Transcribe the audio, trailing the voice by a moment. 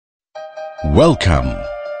Welcome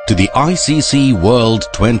to the ICC World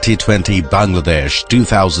 2020 Bangladesh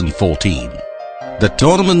 2014. The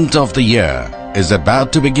tournament of the year is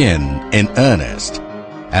about to begin in earnest,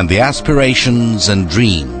 and the aspirations and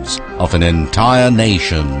dreams of an entire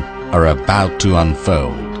nation are about to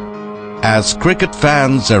unfold. As cricket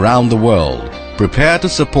fans around the world prepare to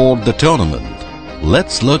support the tournament,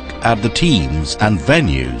 let's look at the teams and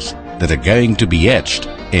venues that are going to be etched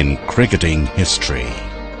in cricketing history.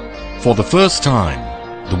 For the first time,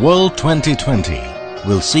 the World 2020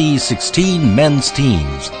 will see 16 men's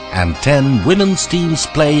teams and 10 women's teams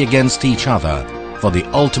play against each other for the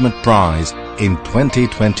ultimate prize in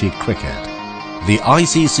 2020 cricket. The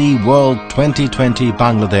ICC World 2020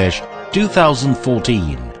 Bangladesh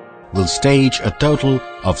 2014 will stage a total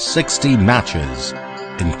of 60 matches,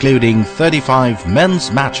 including 35 men's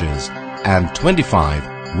matches and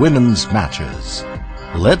 25 women's matches.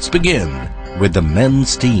 Let's begin with the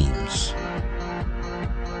men's teams.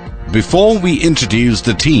 Before we introduce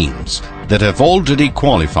the teams that have already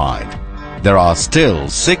qualified, there are still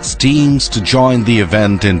 6 teams to join the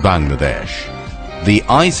event in Bangladesh. The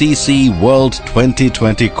ICC World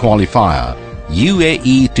 2020 Qualifier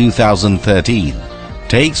UAE 2013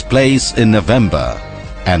 takes place in November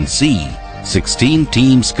and see 16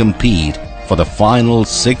 teams compete for the final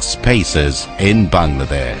 6 paces in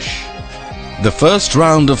Bangladesh. The first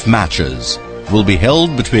round of matches will be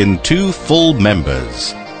held between 2 full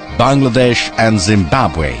members, Bangladesh and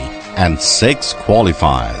Zimbabwe, and 6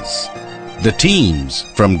 qualifiers. The teams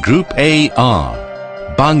from Group A are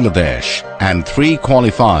Bangladesh and 3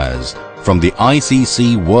 qualifiers from the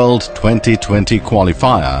ICC World 2020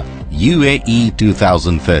 Qualifier UAE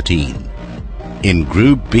 2013. In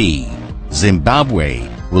Group B, Zimbabwe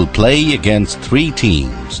will play against 3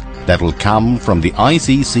 teams that will come from the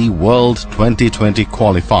ICC World 2020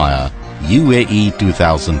 Qualifier UAE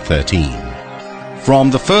 2013.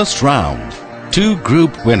 From the first round, 2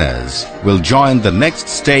 group winners will join the next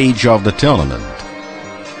stage of the tournament.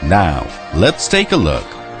 Now, let's take a look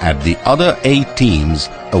at the other 8 teams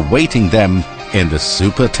awaiting them in the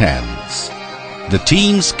Super 10s. The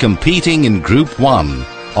teams competing in Group 1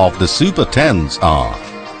 of the Super 10s are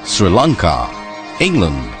Sri Lanka,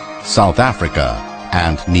 England, South Africa,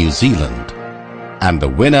 and New Zealand, and the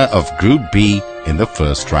winner of Group B in the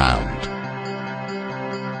first round.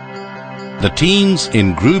 The teams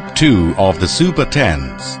in Group 2 of the Super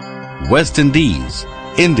 10s, West Indies,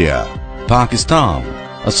 India, Pakistan,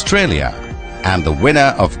 Australia, and the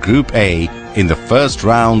winner of Group A in the first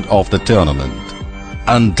round of the tournament.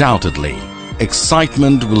 Undoubtedly,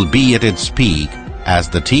 excitement will be at its peak as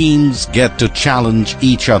the teams get to challenge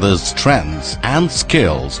each other's strengths and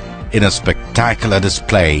skills in a spectacular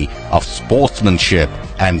display of sportsmanship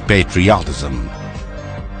and patriotism.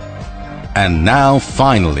 And now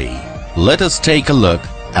finally, let us take a look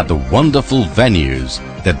at the wonderful venues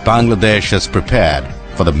that Bangladesh has prepared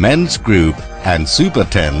for the men's group and Super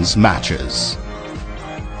 10s matches.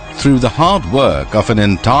 Through the hard work of an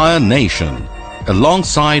entire nation,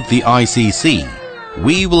 alongside the ICC,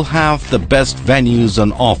 we will have the best venues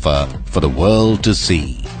on offer for the world to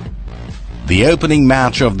see. The opening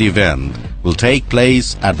match of the event will take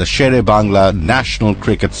place at the Sher-e-Bangla National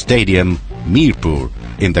Cricket Stadium, Mirpur,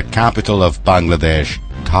 in the capital of Bangladesh,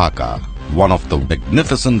 Dhaka, one of the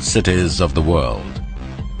magnificent cities of the world.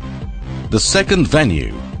 The second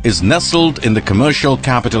venue is nestled in the commercial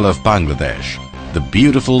capital of Bangladesh, the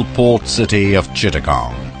beautiful port city of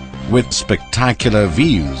Chittagong. With spectacular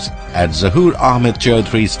views at Zahur Ahmed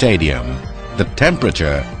Chaudhry Stadium, the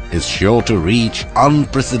temperature is sure to reach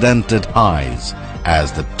unprecedented highs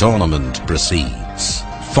as the tournament proceeds.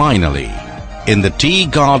 Finally, in the Tea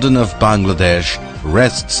Garden of Bangladesh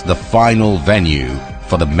rests the final venue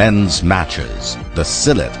for the men's matches, the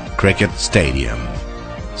Sylhet Cricket Stadium.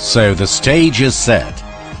 So the stage is set,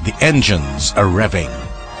 the engines are revving,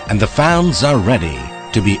 and the fans are ready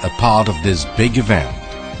to be a part of this big event.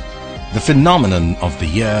 The phenomenon of the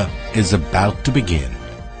year is about to begin.